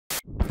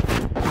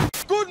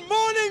Good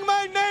morning,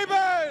 my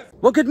neighbours!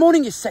 Well, good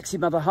morning, you sexy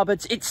Mother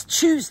Hubbards. It's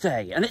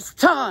Tuesday, and it's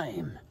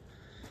time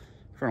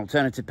for an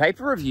alternative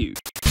paper review.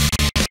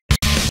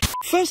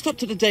 First up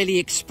to the Daily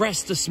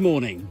Express this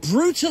morning.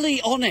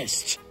 Brutally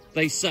honest,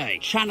 they say,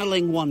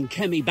 channeling one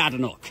Kemi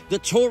Badenoch. The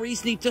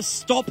Tories need to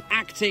stop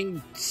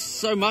acting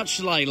so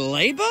much like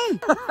Labour?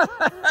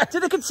 Do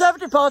the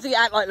Conservative Party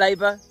act like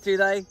Labour? Do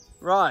they?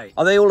 Right.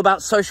 Are they all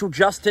about social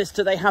justice?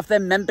 Do they have their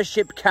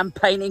membership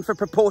campaigning for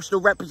proportional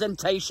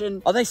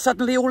representation? Are they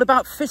suddenly all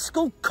about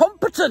fiscal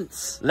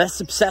competence? Less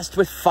obsessed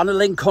with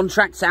funneling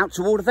contracts out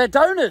to all of their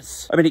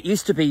donors? I mean, it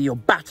used to be your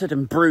battered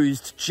and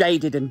bruised,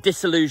 jaded and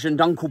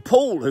disillusioned Uncle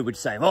Paul who would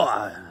say, oh,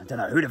 I don't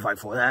know who to vote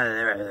for.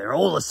 They're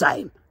all the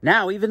same.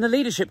 Now even the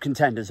leadership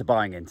contenders are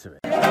buying into it.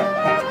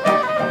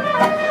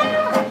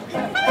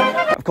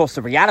 Of course,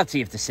 the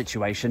reality of the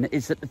situation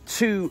is that the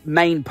two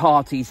main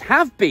parties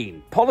have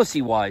been,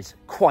 policy-wise,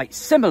 quite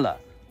similar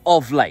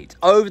of late,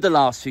 over the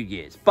last few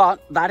years.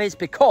 But that is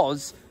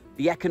because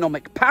the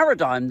economic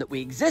paradigm that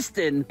we exist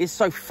in is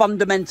so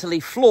fundamentally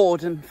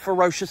flawed and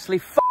ferociously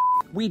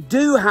f***ed. We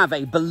do have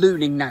a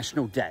ballooning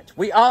national debt.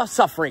 We are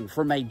suffering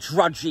from a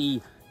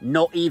drudgy,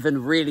 not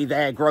even really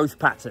there growth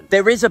pattern.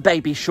 There is a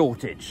baby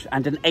shortage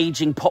and an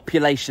ageing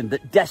population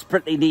that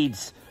desperately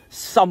needs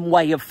some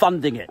way of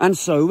funding it. And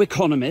so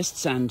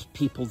economists and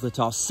people that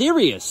are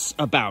serious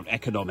about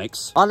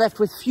economics are left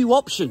with few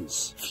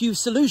options, few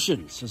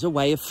solutions as a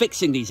way of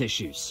fixing these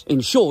issues. In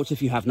short, if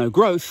you have no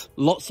growth,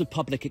 lots of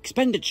public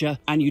expenditure,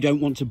 and you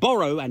don't want to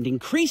borrow and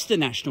increase the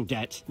national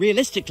debt,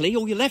 realistically,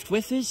 all you're left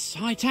with is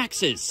high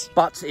taxes.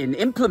 But in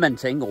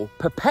implementing or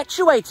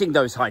perpetuating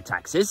those high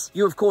taxes,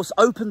 you of course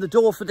open the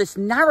door for this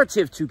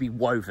narrative to be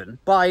woven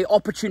by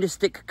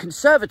opportunistic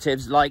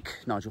conservatives like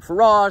Nigel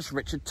Farage,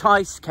 Richard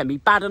Tice, Kemi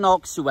Badenoch,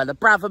 Suella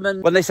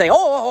Braverman, when they say,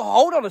 oh,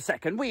 hold on a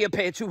second, we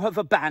appear to have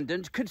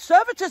abandoned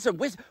conservatism.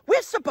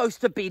 We're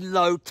supposed to be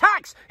low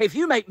tax. If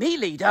you make me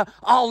leader,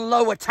 I'll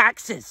lower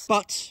taxes.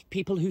 But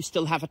people who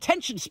still have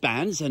attention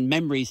spans and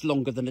memories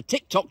longer than a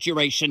TikTok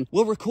duration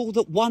will recall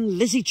that one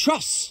Lizzie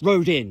Truss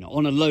rode in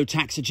on a low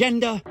tax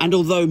agenda, and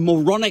although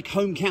moronic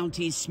home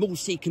counties small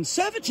c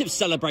conservatives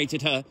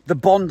celebrated her, the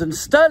bond and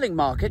sterling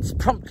markets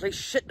promptly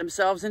shit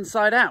themselves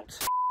inside out.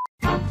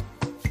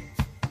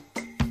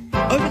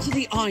 Over to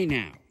the Eye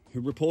now, who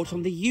report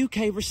on the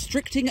UK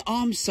restricting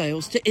arms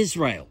sales to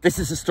Israel. This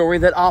is a story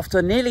that after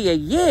nearly a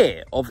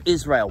year of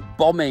Israel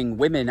bombing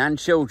women and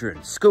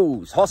children,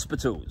 schools,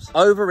 hospitals,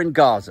 over in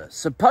Gaza,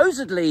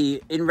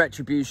 supposedly in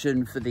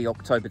retribution for the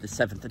October the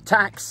 7th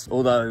attacks,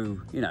 although,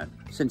 you know,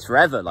 since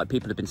forever, like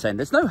people have been saying,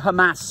 there's no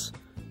Hamas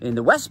in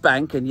the West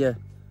Bank and you're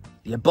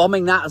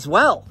bombing that as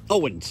well.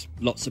 Oh, and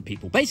lots of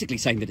people basically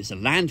saying that it's a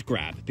land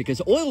grab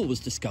because oil was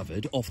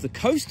discovered off the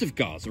coast of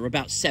Gaza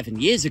about 7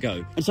 years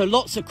ago. And so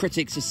lots of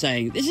critics are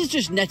saying this is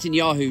just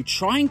Netanyahu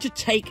trying to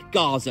take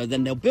Gaza,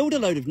 then they'll build a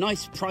load of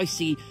nice,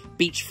 pricey,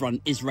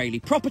 beachfront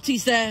Israeli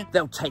properties there.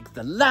 They'll take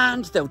the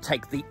land, they'll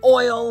take the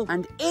oil,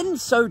 and in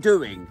so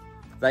doing,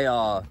 they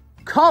are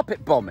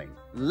carpet bombing,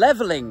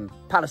 levelling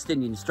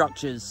Palestinian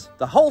structures.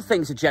 The whole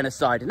thing's a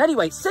genocide. And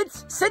anyway,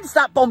 since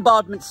that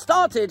bombardment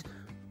started,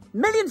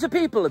 millions of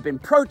people have been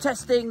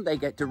protesting. They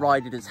get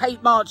derided as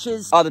hate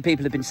marches. Other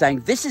people have been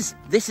saying, this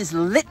is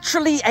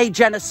literally a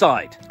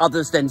genocide.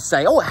 Others then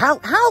say, oh,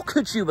 how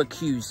could you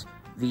accuse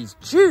these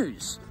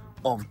Jews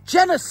of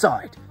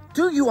genocide?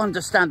 Do you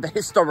understand the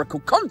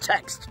historical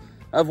context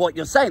of what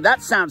you're saying?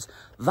 That sounds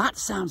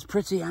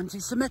pretty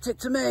anti-Semitic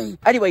to me.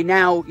 Anyway,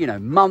 now, you know,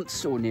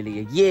 months or nearly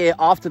a year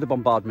after the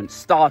bombardment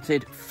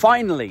started,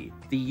 finally,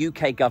 the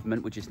UK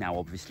government, which is now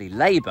obviously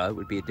Labour, it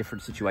would be a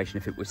different situation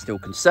if it was still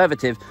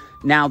Conservative.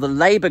 Now the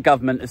Labour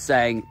government is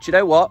saying, do you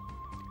know what?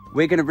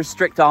 We're going to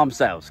restrict arms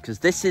sales because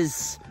this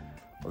is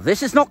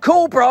not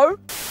cool, bro.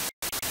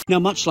 Now,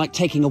 much like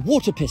taking a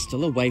water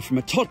pistol away from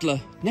a toddler,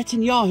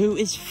 Netanyahu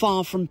is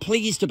far from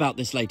pleased about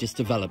this latest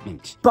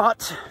development.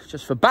 But,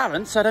 just for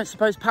balance, I don't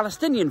suppose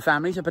Palestinian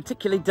families are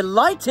particularly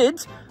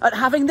delighted at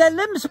having their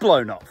limbs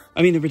blown off.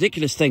 I mean, the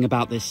ridiculous thing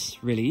about this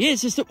really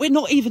is that we're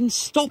not even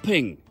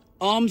stopping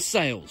arms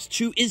sales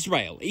to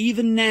Israel,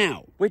 even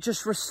now. We're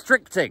just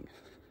restricting.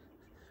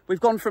 We've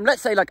gone from,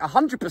 let's say, like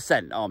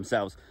 100% arms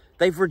sales.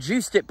 They've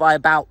reduced it by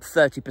about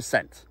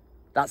 30%.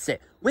 That's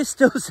it. We're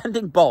still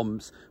sending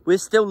bombs. We're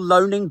still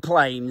loaning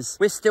planes.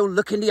 We're still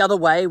looking the other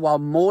way while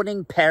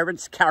mourning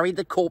parents carry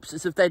the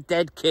corpses of their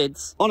dead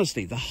kids.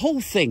 Honestly, the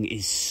whole thing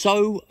is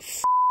so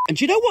And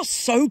do you know what's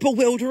so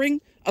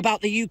bewildering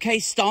about the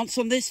UK's stance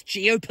on this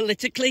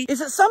geopolitically?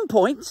 Is at some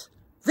point,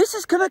 this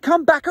is going to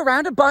come back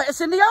around and bite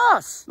us in the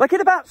arse. Like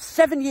in about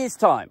 7 years'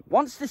 time,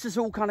 once this has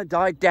all kind of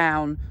died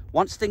down,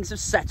 once things have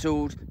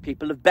settled,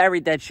 people have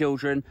buried their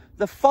children,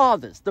 the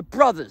fathers, the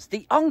brothers,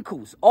 the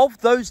uncles of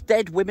those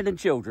dead women and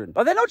children,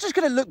 but they're not just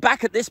going to look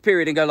back at this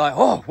period and go like,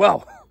 oh,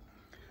 well,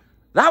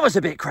 that was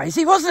a bit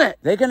crazy, wasn't it?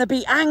 They're going to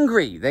be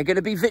angry, they're going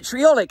to be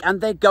vitriolic, and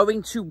they're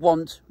going to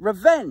want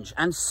revenge.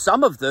 And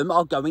some of them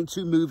are going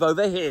to move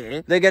over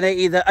here. They're going to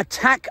either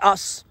attack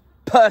us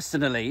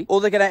personally, or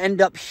they're going to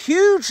end up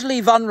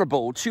hugely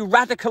vulnerable to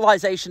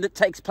radicalisation that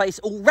takes place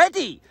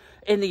already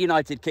in the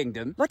United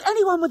Kingdom. Like,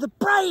 anyone with a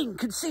brain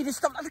can see this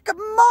stuff like a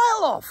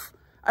mile off.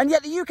 And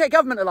yet the UK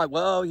government are like,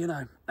 well, you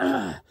know,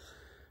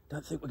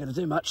 don't think we're going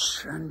to do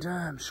much, and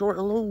I'm sure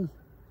it'll all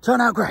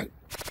turn out great.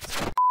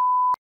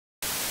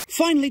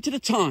 Finally, to the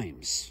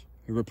Times,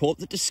 who report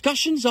that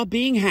discussions are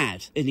being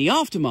had in the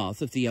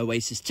aftermath of the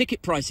Oasis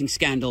ticket pricing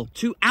scandal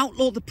to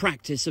outlaw the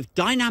practice of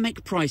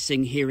dynamic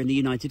pricing here in the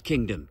United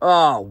Kingdom.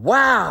 Oh,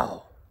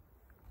 wow.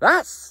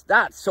 That's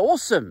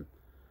awesome.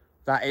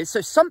 That is.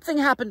 So something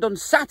happened on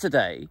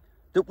Saturday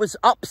that was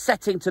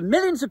upsetting to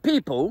millions of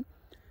people,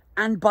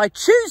 and by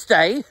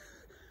Tuesday,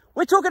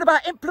 we're talking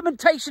about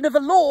implementation of a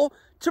law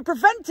to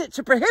prevent it,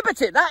 to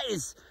prohibit it. That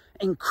is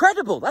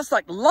incredible. That's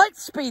like light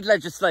speed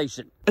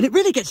legislation. And it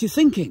really gets you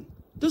thinking,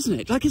 doesn't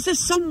it? Like, is there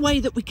some way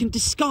that we can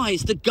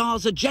disguise the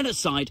Gaza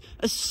genocide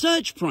as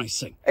surge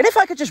pricing? And if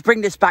I could just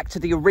bring this back to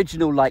the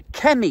original, like,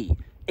 Chemi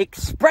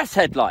Express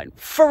headline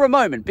for a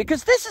moment,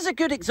 because this is a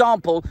good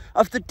example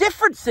of the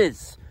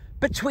differences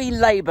between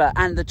Labour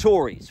and the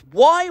Tories.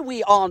 Why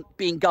we aren't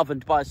being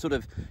governed by a sort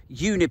of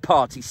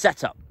uniparty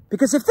setup.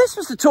 Because if this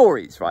was the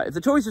Tories, right, if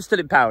the Tories were still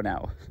in power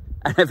now,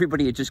 and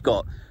everybody had just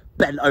got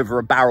bent over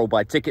a barrel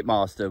by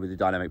Ticketmaster with the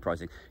dynamic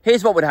pricing,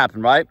 here's what would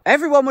happen, right?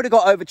 Everyone would have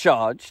got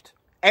overcharged.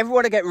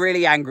 Everyone would get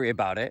really angry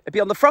about it. It'd be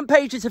on the front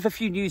pages of a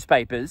few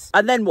newspapers.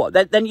 And then what?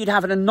 Then you'd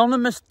have an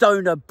anonymous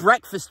donor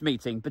breakfast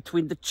meeting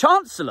between the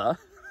Chancellor,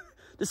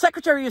 the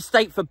Secretary of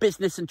State for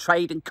Business and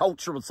Trade and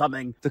Culture or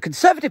something, the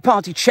Conservative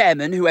Party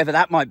chairman, whoever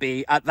that might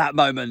be at that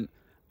moment,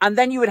 and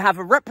then you would have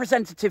a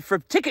representative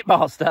from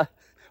Ticketmaster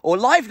or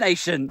Live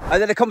Nation,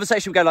 and then the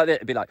conversation would go like this.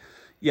 It'd be like,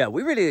 yeah,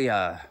 we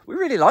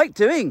really like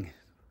doing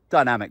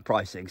dynamic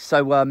pricing.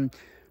 So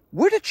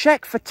would a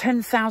cheque for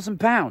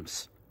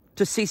 £10,000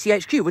 to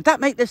CCHQ, would that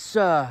make this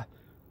all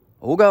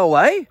go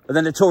away? And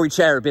then the Tory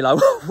chair would be like,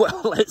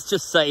 well, let's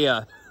just say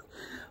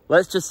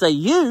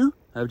you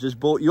have just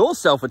bought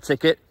yourself a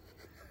ticket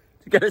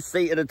to get a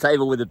seat at a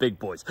table with the big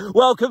boys.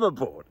 Welcome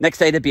aboard. Next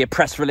day, there'd be a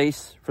press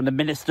release from the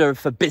Minister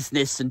for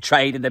Business and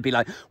Trade, and they'd be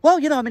like, well,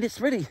 you know, I mean, it's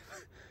really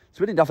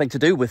nothing to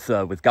do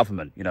with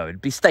government. You know,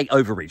 it'd be state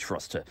overreach for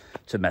us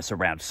to mess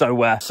around.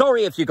 So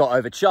sorry if you got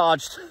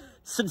overcharged.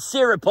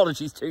 Sincere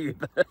apologies to you,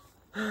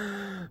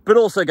 but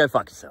also go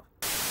fuck yourself.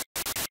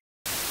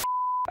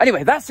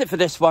 Anyway, that's it for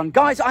this one.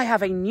 Guys, I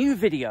have a new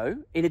video.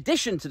 In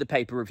addition to the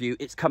paper review,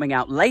 it's coming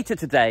out later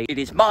today. It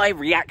is my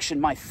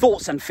reaction, my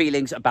thoughts and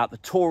feelings about the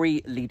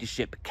Tory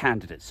leadership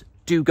candidates.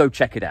 Do go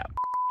check it out.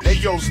 Hey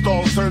yo, it's the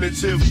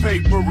alternative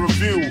paper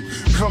review.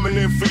 Coming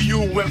in for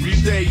you every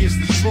day is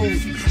the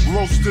truth.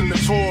 Roasting the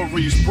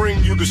Tories,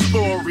 bring you the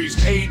stories.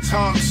 A.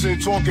 Thompson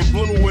talking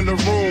blue in the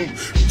room.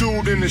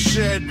 Dude in the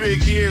shed,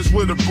 big ears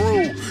with a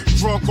brew.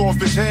 Drunk off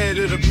his head,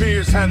 it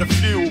appears had a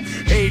few.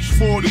 Age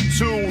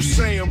 42,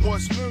 saying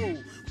what's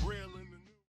new.